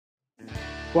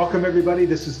Welcome, everybody.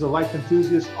 This is the Life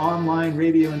Enthusiast Online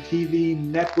Radio and TV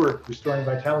Network, restoring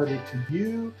vitality to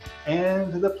you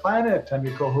and the planet. I'm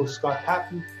your co-host, Scott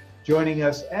Patton. Joining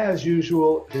us, as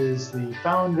usual, is the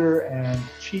founder and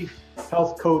chief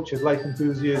health coach at Life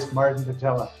Enthusiast, Martin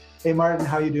Patella. Hey, Martin,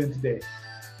 how are you doing today?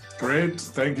 Great.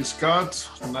 Thank you, Scott.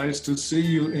 Nice to see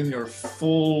you in your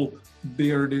full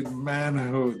bearded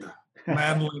manhood,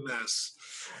 manliness.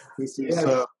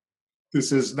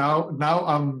 This is now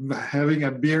I'm having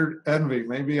a beard envy.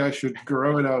 Maybe I should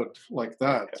grow it out like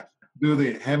that. Do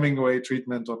the Hemingway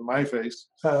treatment on my face.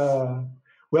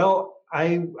 Well,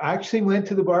 I actually went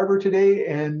to the barber today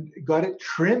and got it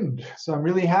trimmed. So I'm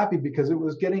really happy because it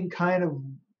was getting kind of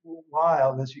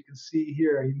wild. As you can see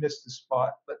here, he missed the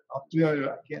spot, but I'll get it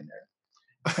back in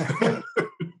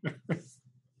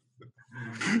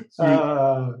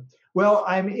there. Well,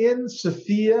 I'm in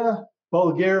Sofia,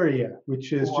 Bulgaria,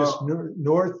 which is just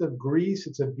north of Greece.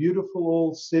 It's a beautiful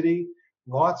old city,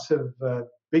 lots of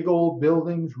big old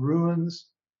buildings, ruins,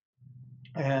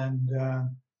 and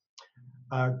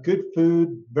good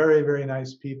food, very, very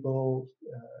nice people.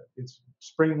 It's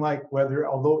spring-like weather,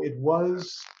 although it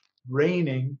was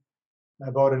raining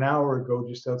about an hour ago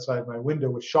just outside my window,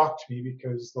 which shocked me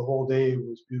because the whole day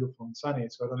was beautiful and sunny,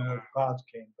 so I don't know where the clouds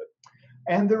came.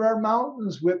 And there are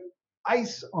mountains with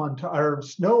ice on top, or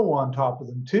snow on top of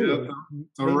them too. Yeah,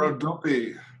 the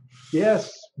Rhodope.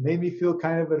 Yes, made me feel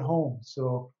kind of at home.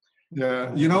 So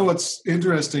yeah, you know what's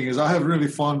interesting is I have really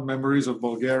fond memories of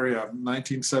Bulgaria.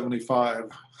 1975.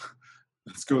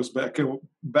 This goes back a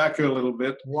little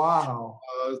bit. Wow.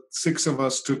 6 of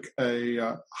us took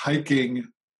a hiking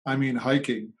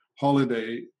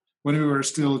holiday when we were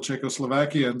still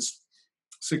Czechoslovakians.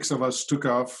 6 of us took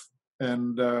off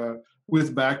and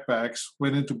with backpacks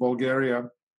went into Bulgaria.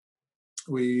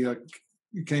 We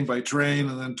came by train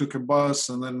and then took a bus,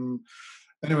 and then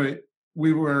anyway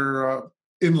we were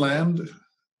inland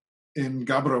in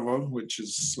Gabrovo, which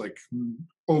is like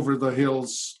over the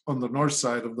hills on the north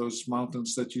side of those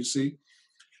mountains that you see.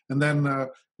 And then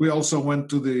we also went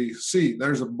to the sea.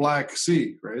 There's a Black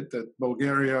Sea, right? That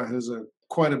Bulgaria has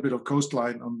quite a bit of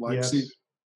coastline on Black Sea.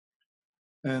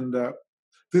 And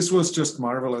this was just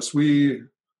marvelous. We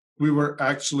were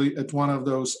actually at one of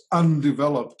those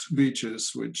undeveloped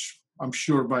beaches, which I'm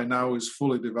sure by now is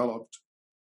fully developed.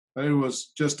 It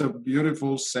was just a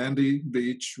beautiful sandy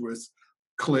beach with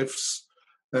cliffs,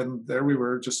 and there we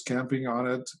were just camping on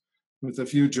it with a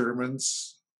few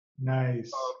Germans.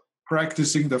 Nice.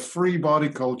 Practicing the free body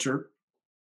culture,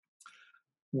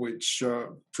 which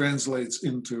translates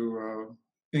into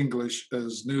English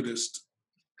as nudist.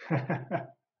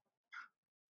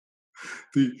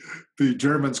 The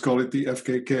Germans call it the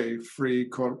FKK, Free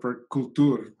Corporate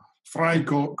Kultur.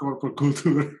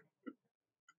 Freikorperkultur.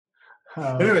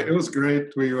 Anyway, it was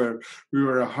great. We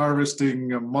were harvesting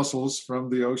mussels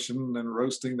from the ocean and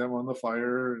roasting them on the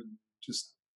fire and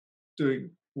just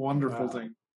doing wonderful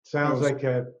things. Sounds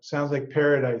like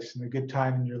paradise and a good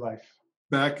time in your life.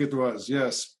 Back it was,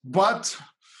 yes. But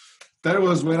that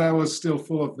was when I was still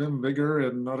full of vim vigor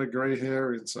and not a gray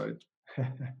hair inside.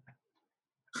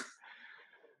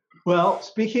 Well,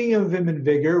 speaking of vim and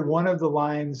vigor, one of the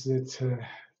lines that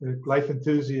Life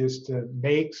Enthusiast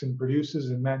makes and produces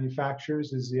and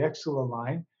manufactures is the Exela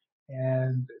line,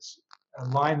 and it's a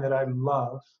line that I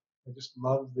love. I just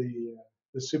love the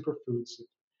superfoods that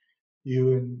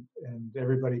you and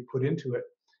everybody put into it.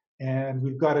 And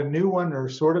we've got a new one, or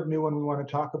sort of new one, we want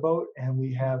to talk about, and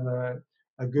we have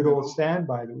a good old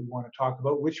standby that we want to talk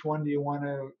about. Which one do you want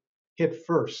to hit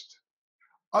first?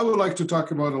 I would like to talk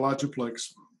about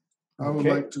EllagiPlex. I would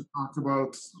like to talk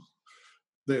about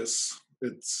this.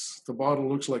 The bottle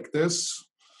looks like this.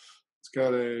 It's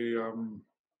got a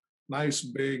nice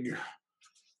big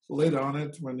lid on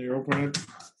it. When you open it,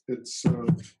 it's.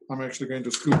 I'm actually going to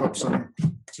scoop up some.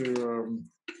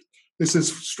 This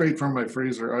is straight from my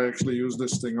freezer. I actually use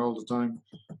this thing all the time,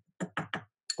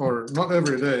 or not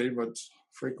every day, but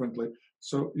frequently.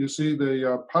 So you see,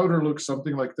 the powder looks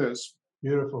something like this.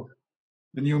 Beautiful.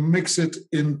 And you mix it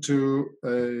into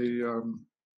a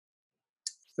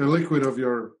liquid of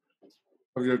your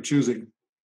choosing.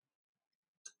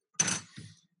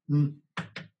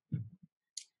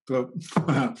 So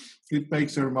it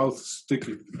makes your mouth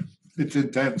sticky. It's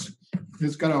intense.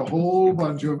 It's got a whole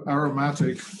bunch of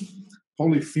aromatic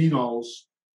polyphenols,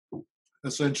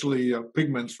 essentially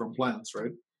pigments from plants,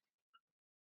 right?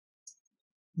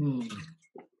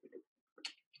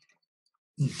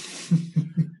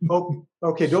 Oh,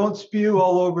 okay, don't spew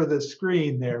all over the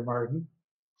screen there, Martin.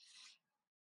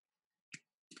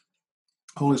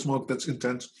 Holy smoke, that's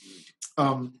intense.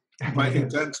 By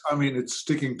intense, I mean it's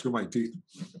sticking to my teeth.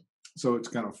 So it's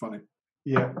kind of funny.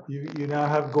 Yeah, you now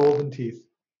have golden teeth.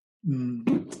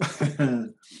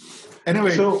 Mm.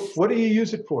 Anyway, so what do you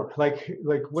use it for? Like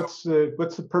what's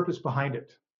the purpose behind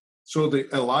it? So the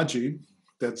Ellagic,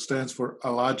 that stands for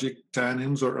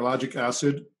Ellagitannins or ellagic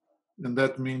acid, and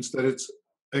that means that it's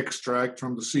extract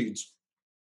from the seeds.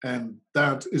 And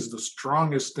that is the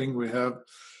strongest thing we have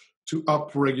to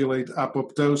upregulate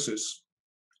apoptosis.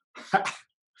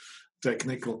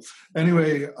 Technical.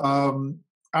 Anyway,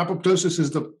 apoptosis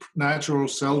is the natural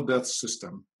cell death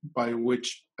system by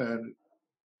which a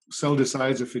cell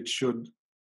decides if it should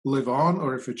live on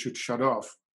or if it should shut off.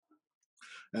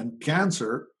 And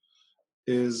cancer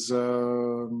is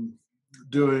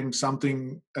doing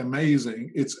something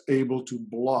amazing. It's able to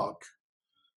block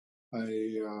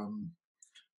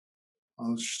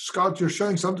Scott, you're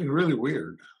showing something really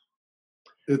weird.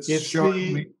 It's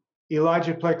showing me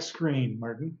EllagiPlex screen,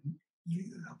 Martin.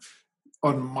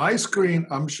 On my screen,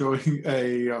 I'm showing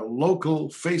a local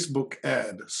Facebook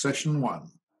ad, session 1.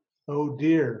 Oh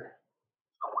dear.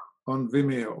 On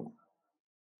Vimeo.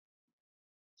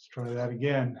 Let's try that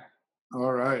again.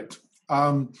 All right.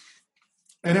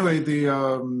 Anyway, the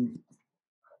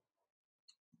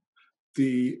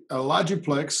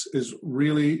EllagiPlex is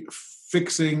really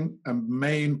fixing a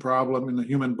main problem in the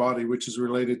human body, which is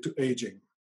related to aging.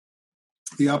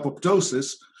 The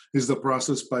apoptosis is the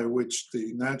process by which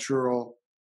the natural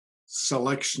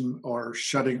selection or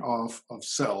shutting off of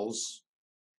cells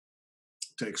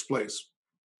takes place.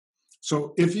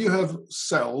 So if you have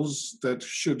cells that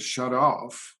should shut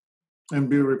off and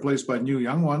be replaced by new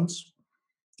young ones,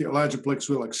 the EllagiPlex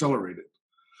will accelerate it.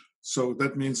 So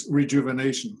that means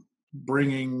rejuvenation,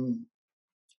 bringing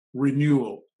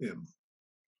renewal in.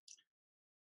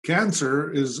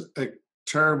 Cancer is a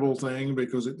terrible thing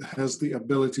because it has the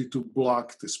ability to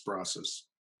block this process.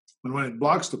 And when it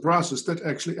blocks the process, that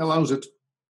actually allows it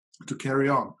to carry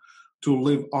on, to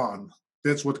live on.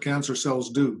 That's what cancer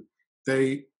cells do.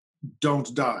 They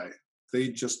don't die. They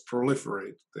just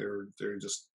proliferate. They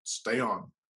just stay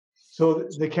on. So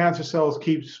the cancer cells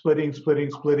keep splitting,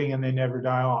 and they never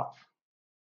die off.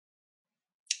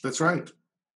 That's right.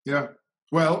 Yeah.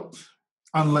 Well,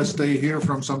 unless they hear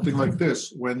from something like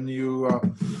this, when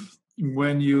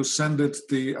you send it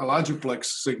the EllagiPlex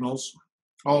signals,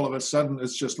 all of a sudden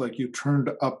it's just like you turned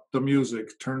up the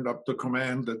music, turned up the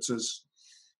command that says,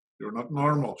 "You're not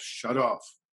normal, shut off."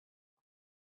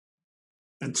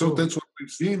 And so that's what we've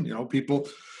seen. You know, people.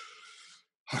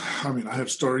 I mean, I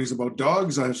have stories about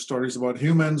dogs. I have stories about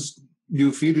humans.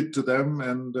 You feed it to them,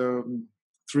 and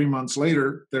 3 months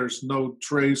later, there's no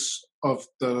trace of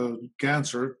the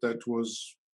cancer that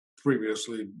was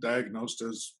previously diagnosed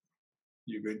as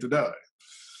you're going to die.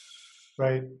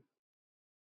 Right.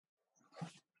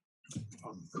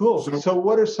 Cool. So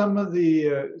what are some of the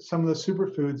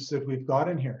superfoods that we've got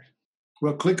in here?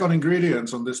 Well, click on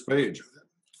ingredients on this page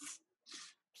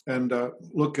and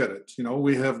look at it. You know,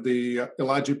 we have the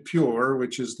Ellagic Pure,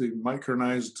 which is the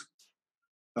micronized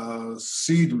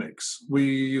seed mix. We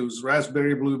use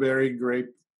raspberry, blueberry,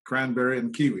 grape, cranberry,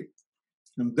 and kiwi.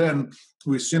 And then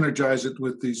we synergize it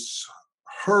with these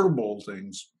herbal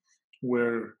things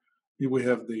where we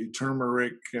have the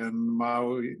turmeric and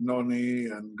maui noni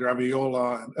and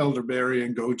graviola and elderberry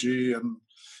and goji and,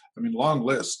 I mean, long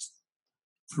list.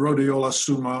 Rhodiola,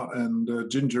 suma, and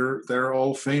ginger, they're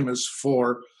all famous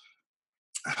for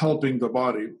helping the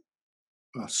body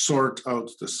sort out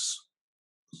this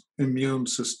immune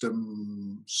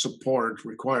system support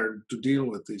required to deal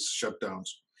with these shutdowns.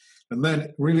 And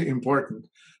then, really important,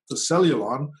 the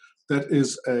Cellular, that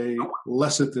is a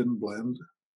lecithin blend,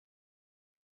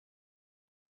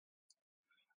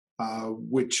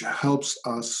 which helps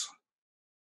us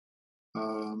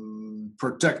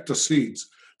protect the seeds.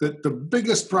 The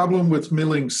biggest problem with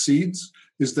milling seeds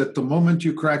is that the moment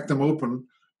you crack them open,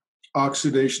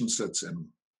 oxidation sets in.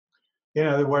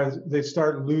 Yeah, otherwise they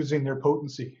start losing their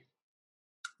potency.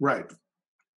 Right.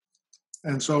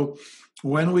 And so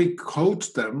when we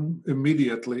coat them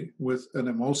immediately with an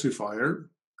emulsifier,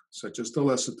 such as the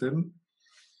lecithin,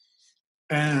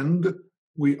 and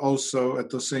we also at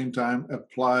the same time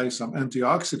apply some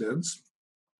antioxidants,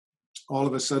 all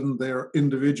of a sudden they are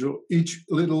individual, each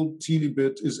little teeny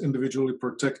bit is individually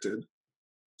protected,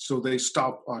 so they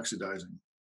stop oxidizing.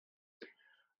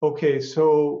 Okay,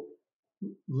 so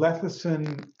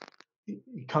lecithin,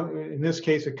 in this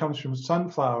case, it comes from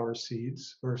sunflower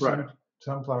seeds or right.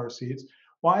 Sunflower seeds.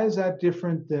 Why is that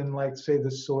different than, like, say,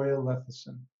 the soy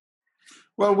lecithin?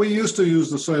 Well, we used to use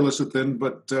the soy lecithin,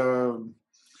 but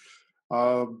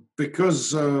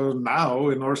because now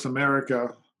in North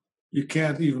America, you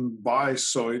can't even buy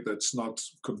soy that's not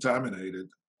contaminated.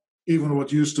 even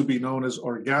what used to be known as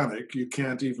organic, you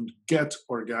can't even get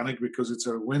organic because it's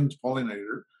a wind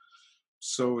pollinator.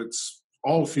 So it's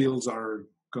all fields are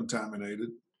contaminated.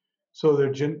 So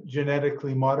they're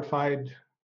genetically modified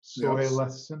soy Yes.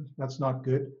 lecithin. That's not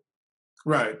good.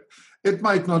 Right. It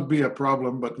might not be a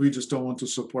problem, but we just don't want to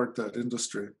support that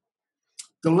industry.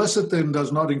 The lecithin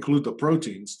does not include the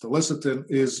proteins. The lecithin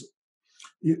is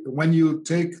when you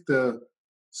take the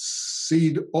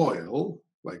seed oil,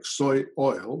 like soy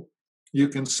oil, you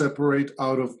can separate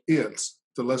out of it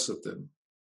the lecithin.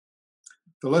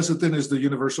 The lecithin is the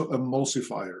universal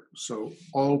emulsifier. So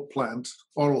all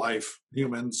life,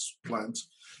 humans, plants,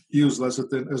 use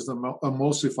lecithin as the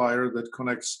emulsifier that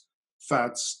connects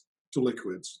fats to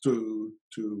liquids, to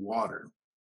water.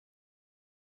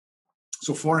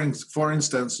 So for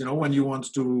instance, when you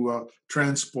want to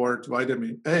transport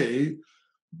vitamin A,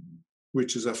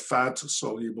 which is a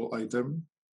fat-soluble item,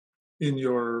 in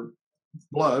your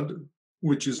blood,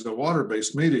 which is a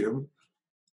water-based medium,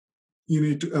 you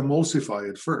need to emulsify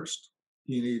it first.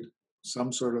 You need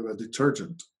some sort of a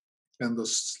detergent, and the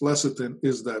lecithin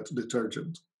is that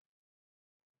detergent.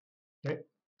 Okay.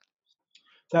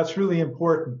 That's really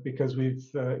important because we've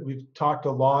talked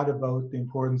a lot about the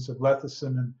importance of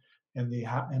lecithin and the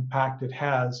impact it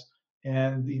has,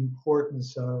 and the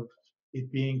importance of it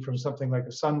being from something like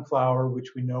a sunflower,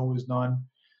 which we know is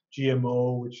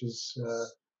non-GMO, which is a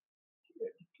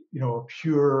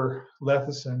pure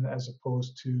lecithin, as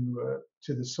opposed to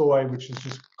the soy, which is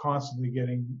just constantly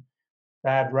getting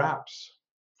bad raps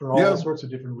for all sorts of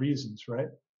different reasons, right?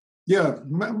 Yeah,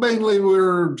 mainly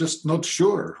we're just not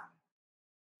sure.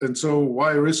 And so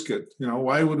why risk it?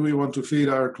 Why would we want to feed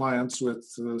our clients with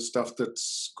stuff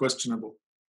that's questionable?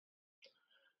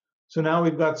 So now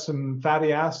we've got some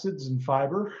fatty acids and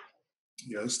fiber.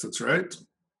 Yes, that's right.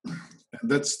 And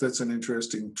that's an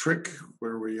interesting trick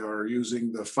where we are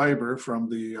using the fiber from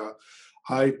the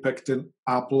high pectin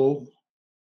apple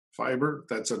fiber.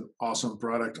 That's an awesome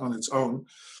product on its own.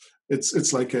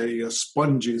 It's like a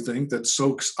spongy thing that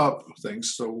soaks up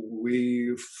things. So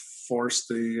we force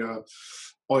the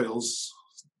oils,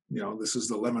 this is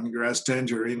the lemongrass,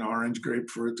 tangerine, orange,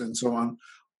 grapefruit, and so on,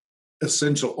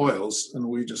 essential oils, and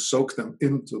we just soak them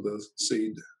into the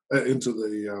seed, into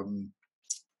the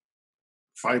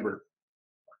fiber.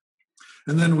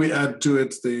 And then we add to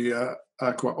it the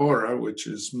aqua aura, which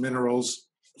is minerals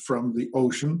from the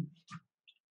ocean.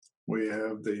 We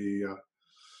have the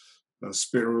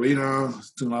spirulina,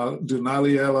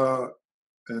 dunaliella,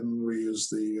 and we use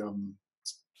the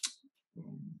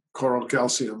coral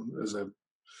calcium as a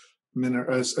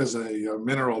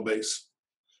mineral base.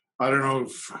 I don't know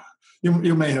if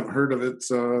you may have heard of it.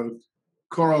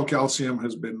 Coral calcium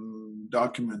has been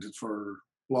documented for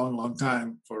a long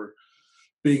time for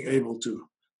being able to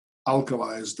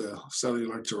alkalize the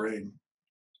cellular terrain.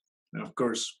 And of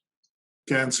course,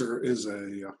 cancer is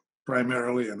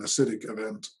primarily an acidic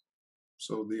event,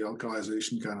 so the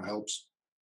alkalization kind of helps.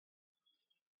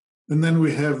 And then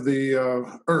we have the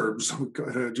herbs.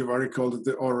 Javari called it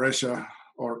the oresha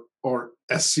or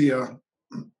essia,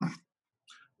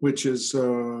 which is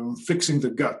fixing the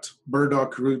gut.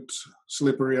 Burdock root,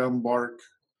 slippery elm bark,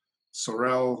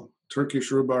 sorrel,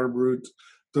 Turkish rhubarb root.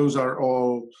 Those are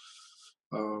all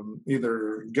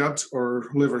either gut or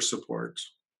liver support.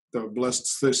 The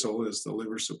blessed thistle is the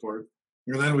liver support.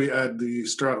 And then we add the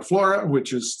stratoflora,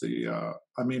 which is the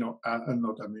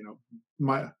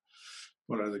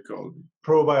what are they called?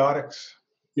 Probiotics.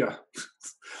 Yeah.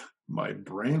 My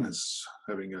brain is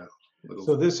having a little...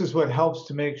 So this is what helps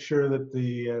to make sure that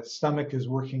the stomach is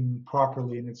working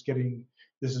properly, and this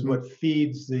is what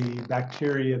feeds the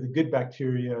bacteria, the good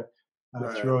bacteria,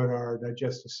 throughout our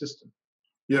digestive system.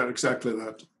 Yeah, exactly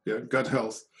that. Yeah, gut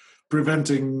health,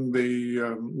 preventing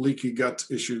the leaky gut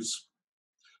issues.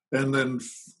 And then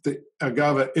the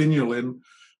agave inulin,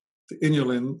 the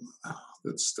inulin,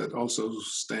 that also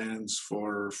stands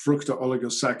for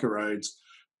fructooligosaccharides,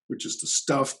 which is the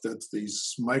stuff that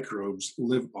these microbes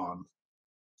live on.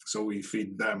 So we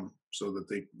feed them so that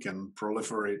they can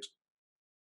proliferate.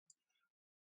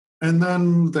 And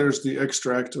then there's the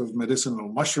extract of medicinal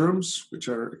mushrooms, which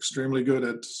are extremely good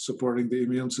at supporting the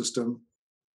immune system.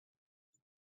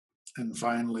 And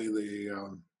finally,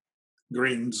 the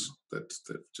greens that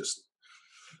just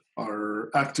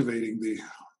are activating the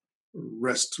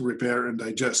rest, repair, and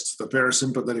digest, the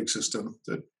parasympathetic system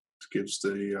that gives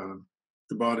the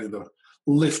body the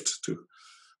lift to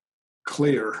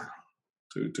clear,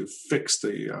 to fix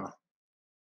the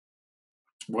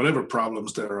whatever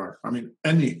problems there are. I mean,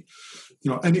 any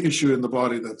issue in the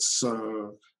body that's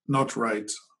not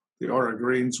right, the aura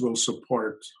greens will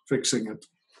support fixing it.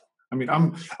 I mean,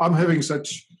 I'm having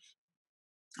such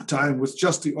time with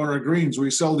just the Aura Greens. We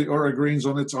sell the Aura Greens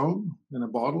on its own in a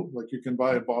bottle. Like you can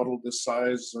buy a bottle this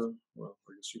size. Well,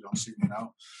 I guess you don't see me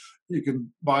now. You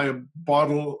can buy a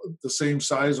bottle the same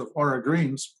size of Aura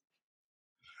Greens.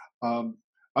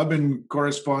 I've been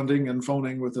corresponding and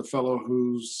phoning with a fellow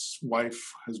whose wife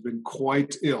has been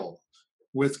quite ill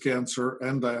with cancer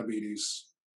and diabetes.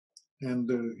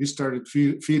 And he started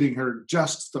feeding her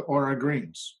just the Aura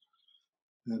Greens.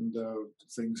 And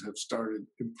things have started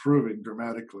improving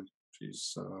dramatically.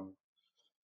 She's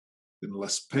in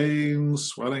less pain,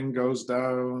 swelling goes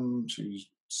down. She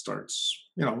starts,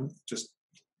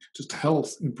 just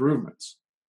health improvements.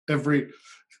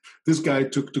 This guy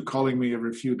took to calling me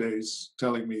every few days,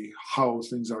 telling me how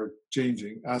things are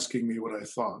changing, asking me what I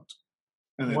thought.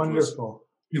 And wonderful.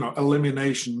 It was,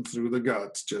 elimination through the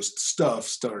gut. Just stuff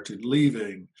started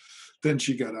leaving. Then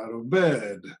she got out of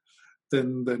bed.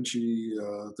 Then she,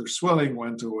 their swelling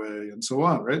went away, and so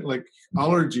on, right? Like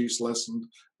allergies lessened.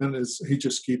 And he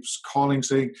just keeps calling,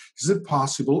 saying, is it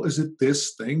possible? Is it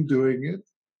this thing doing it?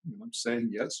 And I'm saying,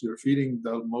 yes, you're feeding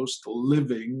the most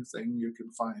living thing you can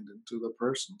find into the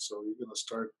person. So you're going to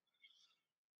start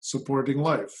supporting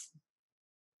life.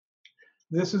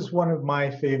 This is one of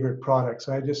my favorite products.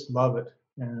 I just love it.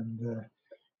 And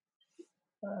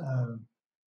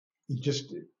it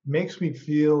just makes me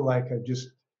feel like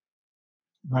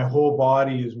my whole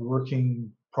body is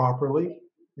working properly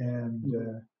and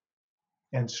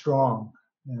strong.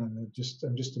 And I'm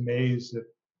just amazed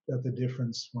at the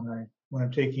difference when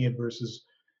I'm taking it versus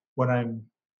when I'm,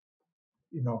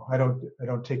 I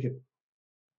don't take it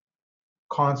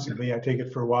constantly. I take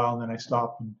it for a while and then I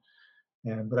stop,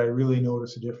 but I really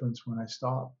notice a difference when I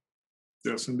stop.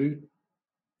 Yes, indeed.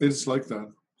 It's like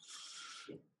that.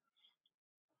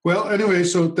 Well, anyway,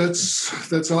 so that's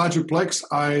EllagiPlex.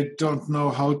 I don't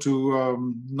know how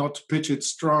to not pitch it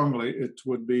strongly. It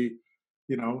would be,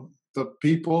 the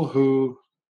people who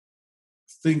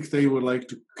think they would like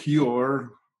to cure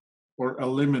or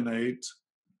eliminate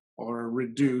or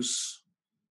reduce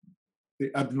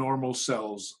the abnormal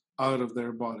cells out of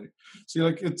their body. See,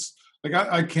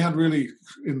 I can't really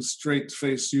in straight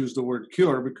face use the word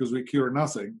cure because we cure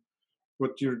nothing.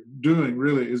 What you're doing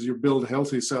really is you build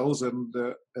healthy cells and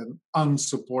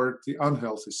unsupport the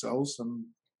unhealthy cells, and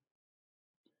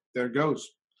there it goes.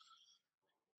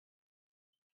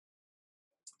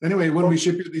 Anyway, when we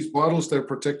ship you these bottles, they're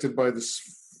protected by this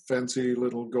fancy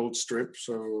little gold strip.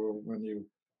 So when you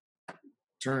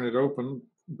turn it open,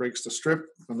 it breaks the strip,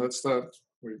 and that's that.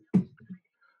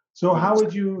 So how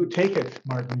would you take it,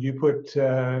 Martin? Do you put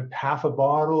half a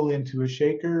bottle into a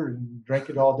shaker and drink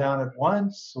it all down at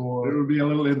once, or? It would be a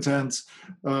little intense.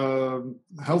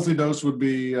 Healthy dose would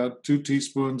be 2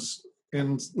 teaspoons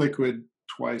in liquid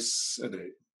twice a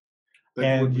day.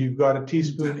 And you've got a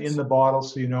teaspoon in the bottle,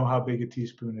 so you know how big a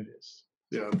teaspoon it is.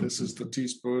 Yeah, this is the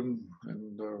teaspoon,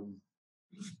 and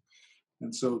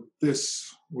so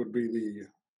this would be the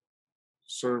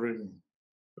serving.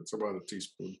 That's about a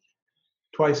teaspoon.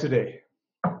 Twice a day.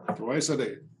 Twice a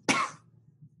day.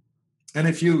 And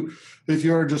if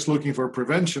you're just looking for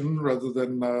prevention rather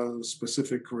than a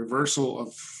specific reversal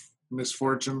of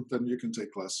misfortune, then you can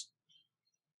take less.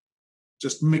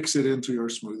 Just mix it into your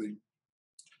smoothie.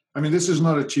 I mean, this is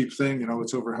not a cheap thing.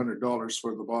 It's over $100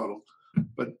 for the bottle,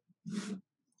 but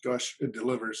gosh, it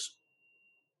delivers.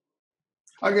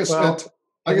 I guess at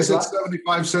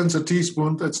 75 cents a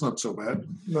teaspoon, that's not so bad.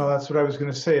 No, that's what I was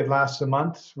going to say. It lasts a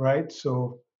month, right?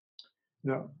 So,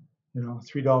 yeah,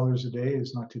 $3 a day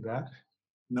is not too bad.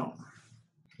 No.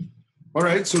 All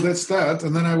right, so that's that.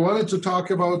 And then I wanted to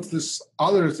talk about this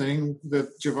other thing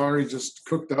that Javari just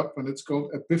cooked up, and it's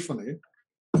called Epiphany.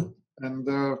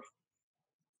 And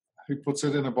he puts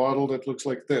it in a bottle that looks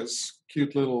like this,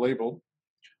 cute little label.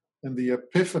 And the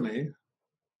Epiphany,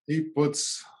 he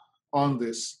puts on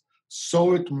this,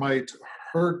 so it might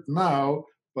hurt now,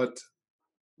 but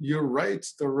you write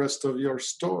the rest of your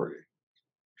story.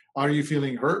 Are you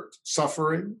feeling hurt,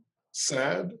 suffering,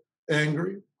 sad,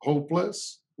 angry,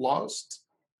 hopeless, lost?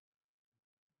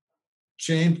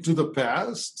 Chained to the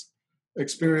past?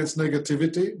 Experience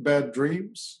negativity, bad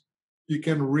dreams? You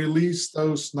can release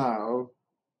those now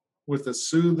with a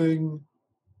soothing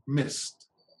mist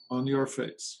on your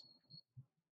face.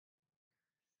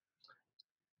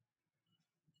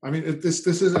 I mean, this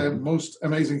is a most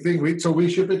amazing thing. So we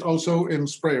ship it also in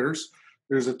sprayers.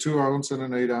 There's a 2 ounce and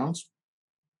an 8 ounce.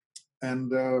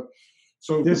 And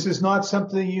so this is not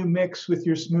something you mix with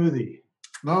your smoothie.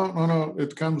 No.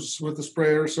 It comes with the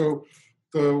sprayer. So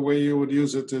the way you would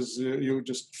use it is you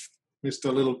just mist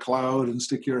a little cloud and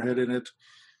stick your head in it,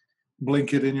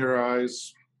 blink it in your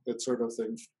eyes, that sort of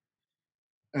thing.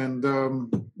 And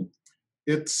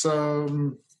It's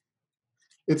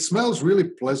it smells really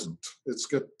pleasant. It's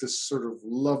got this sort of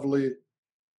lovely,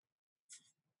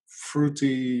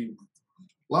 fruity,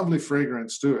 lovely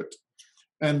fragrance to it,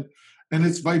 and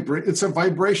it's a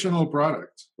vibrational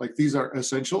product. Like these are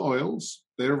essential oils;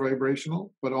 they're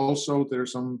vibrational, but also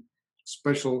there's some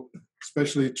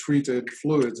specially treated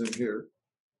fluids in here,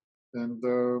 and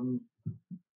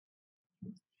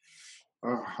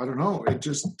I don't know. It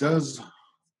just does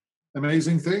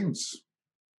amazing things.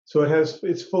 So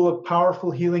it's full of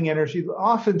powerful healing energy.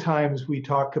 Oftentimes we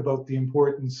talk about the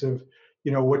importance of,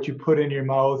 what you put in your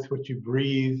mouth, what you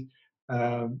breathe.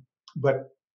 But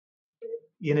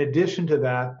in addition to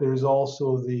that, there's also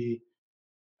the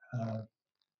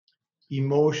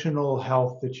emotional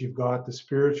health that you've got, the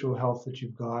spiritual health that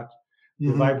you've got,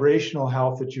 the vibrational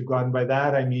health that you've got. And by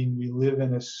that, I mean, we live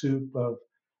in a soup of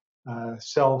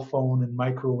cell phone and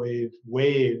microwave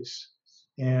waves.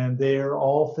 And they are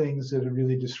all things that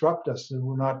really disrupt us. And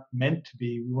we're not meant to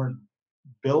be. We weren't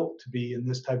built to be in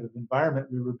this type of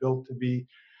environment. We were built to be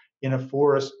in a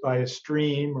forest by a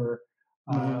stream or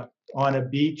on a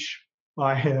beach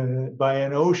by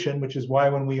an ocean, which is why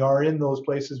when we are in those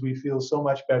places, we feel so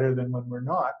much better than when we're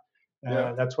not.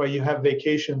 That's why you have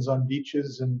vacations on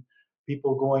beaches and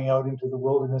people going out into the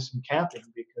wilderness and camping,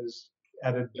 because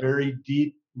at a very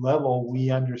deep level, we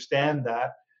understand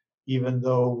that, even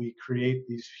though we create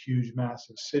these huge,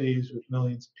 massive cities with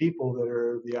millions of people that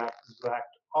are the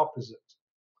exact opposite.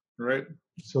 Right.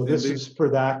 So this is for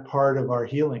that part of our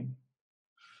healing.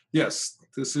 Yes,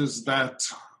 this is that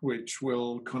which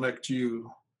will connect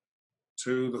you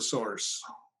to the source.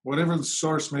 Whatever the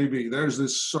source may be, there's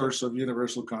this source of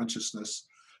universal consciousness.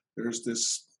 There's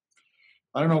this,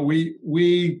 I don't know,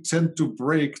 we tend to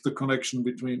break the connection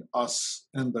between us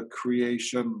and the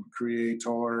creation,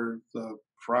 creator, the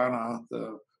prana,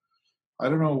 I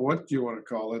don't know what you want to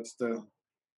call it,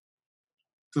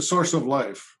 the source of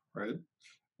life, right?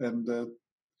 And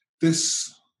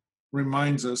this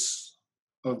reminds us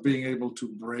of being able to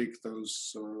break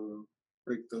those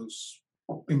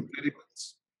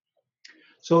impediments.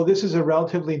 So this is a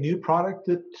relatively new product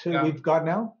that we've got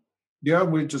now? Yeah,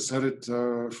 we just had it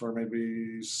for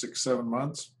maybe 6-7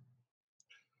 months.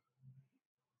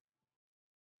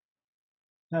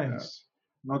 Nice.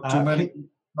 Not too many.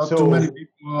 Too many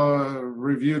people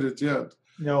reviewed it yet.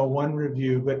 No, one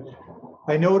review, but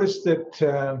I noticed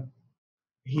that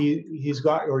you've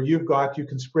got, you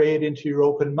can spray it into your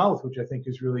open mouth, which I think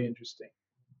is really interesting.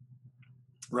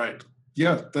 Right.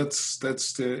 Yeah, that's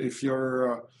if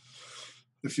you're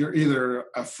either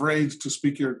afraid to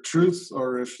speak your truth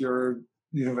or if you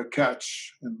have a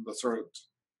catch in the throat.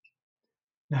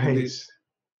 Nice. Indeed.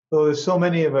 Well, there's so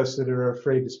many of us that are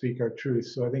afraid to speak our truth,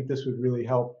 so I think this would really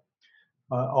help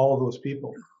all of those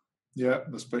people. Yeah,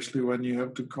 especially when you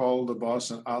have to call the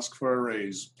boss and ask for a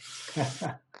raise,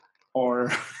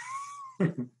 or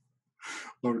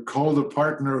call the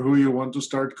partner who you want to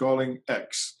start calling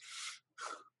X.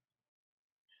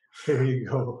 There you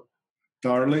go.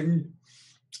 Darling,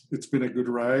 it's been a good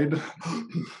ride.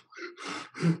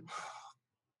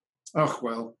 Oh,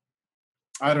 well,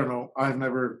 I don't know. I've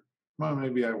never, well,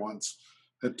 maybe I once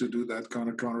had to do that kind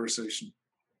of conversation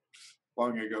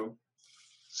long ago.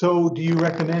 So do you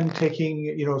recommend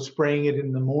taking, spraying it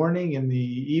in the morning, in the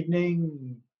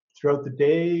evening, throughout the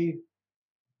day?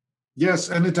 Yes,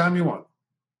 anytime you want.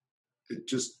 It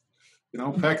just,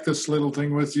 pack this little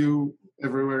thing with you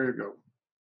everywhere you go.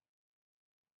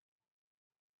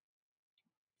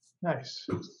 Nice.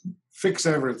 Fix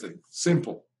everything.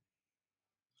 Simple.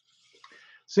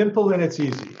 Simple and it's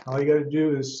easy. All you got to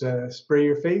do is spray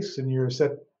your face and you're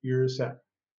set.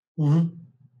 Mm-hmm.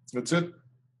 That's it.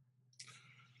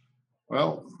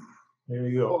 Well, there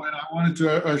you go. Oh, and I wanted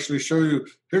to actually show you.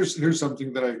 Here's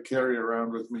something that I carry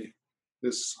around with me.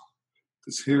 This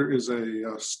here is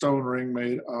a stone ring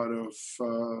made out of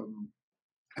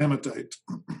hematite,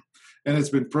 and it's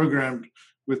been programmed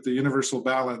with the universal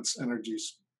balance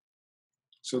energies.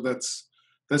 So that's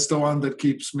the one that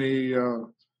keeps me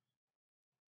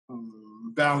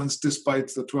balanced despite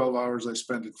the 12 hours I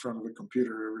spend in front of a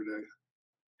computer every day.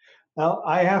 Well,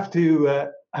 I have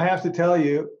to tell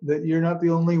you that you're not the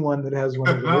only one that has one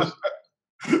of those.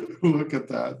 Look at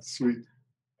that, sweet.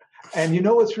 And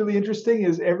what's really interesting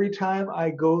is every time I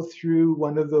go through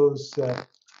one of those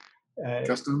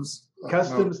customs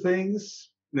things,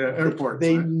 airports,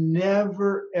 they right?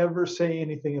 never ever say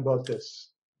anything about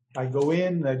this. I go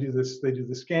in, I do this, they do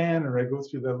the scan, or I go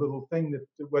through the little thing that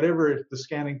whatever the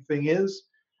scanning thing is,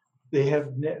 they have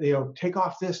take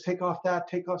off this, take off that,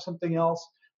 take off something else.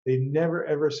 They never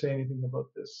ever say anything about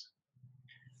this.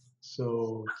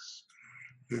 So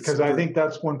because I think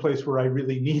that's one place where I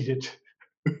really need it.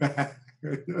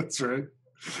 That's right.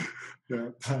 Yeah.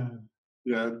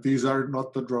 Yeah, these are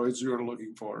not the droids you're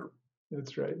looking for.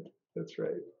 That's right. That's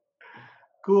right.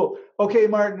 Cool. Okay,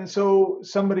 Martin. So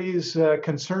somebody's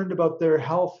concerned about their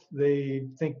health. They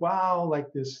think, wow,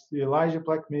 like this, the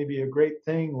EllagiPlex may be a great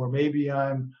thing, or maybe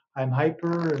I'm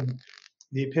hyper and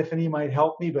the Epiphany might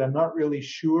help me, but I'm not really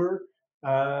sure.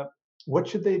 What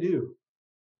should they do?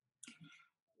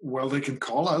 Well, they can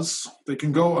call us. They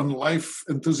can go on Life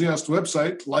Enthusiast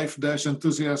website,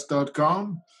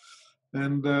 life-enthusiast.com.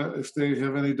 And if they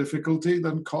have any difficulty,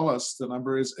 then call us. The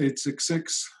number is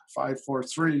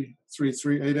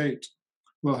 866-543-3388.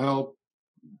 We'll help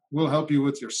you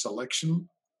with your selection.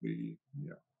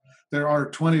 There are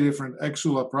 20 different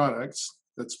Exula products.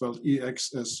 That's spelled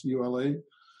EXSULA.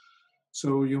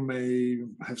 So you may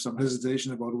have some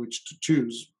hesitation about which to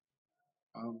choose.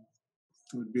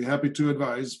 We'd be happy to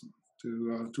advise,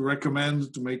 to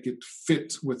recommend, to make it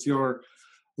fit with your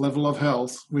level of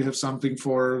health. We have something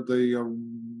for the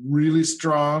really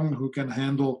strong who can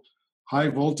handle high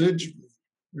voltage,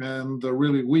 and the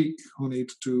really weak who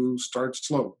need to start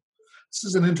slow. This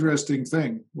is an interesting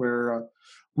thing where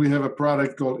we have a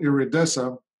product called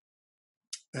Iridessa,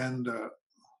 and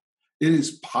it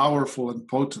is powerful and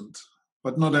potent,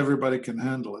 but not everybody can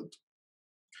handle it.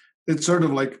 It's sort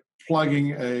of like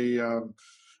plugging a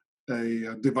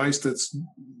device that's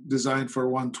designed for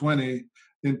 120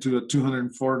 into a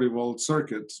 240 volt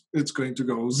circuit. It's going to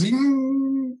go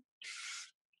zing,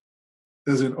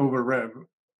 as in over rev.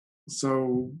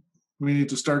 So we need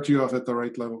to start you off at the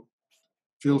right level.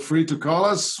 Feel free to call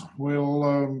us.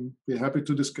 We'll be happy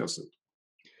to discuss it.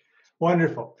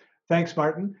 Wonderful. Thanks,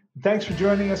 Martin. Thanks for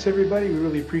joining us, everybody. We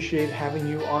really appreciate having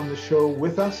you on the show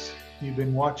with us. You've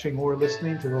been watching or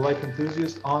listening to the Life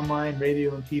Enthusiast online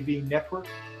radio and TV network,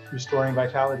 restoring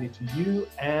vitality to you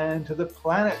and to the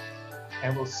planet.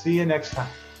 And we'll see you next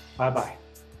time. Bye-bye.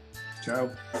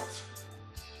 Ciao.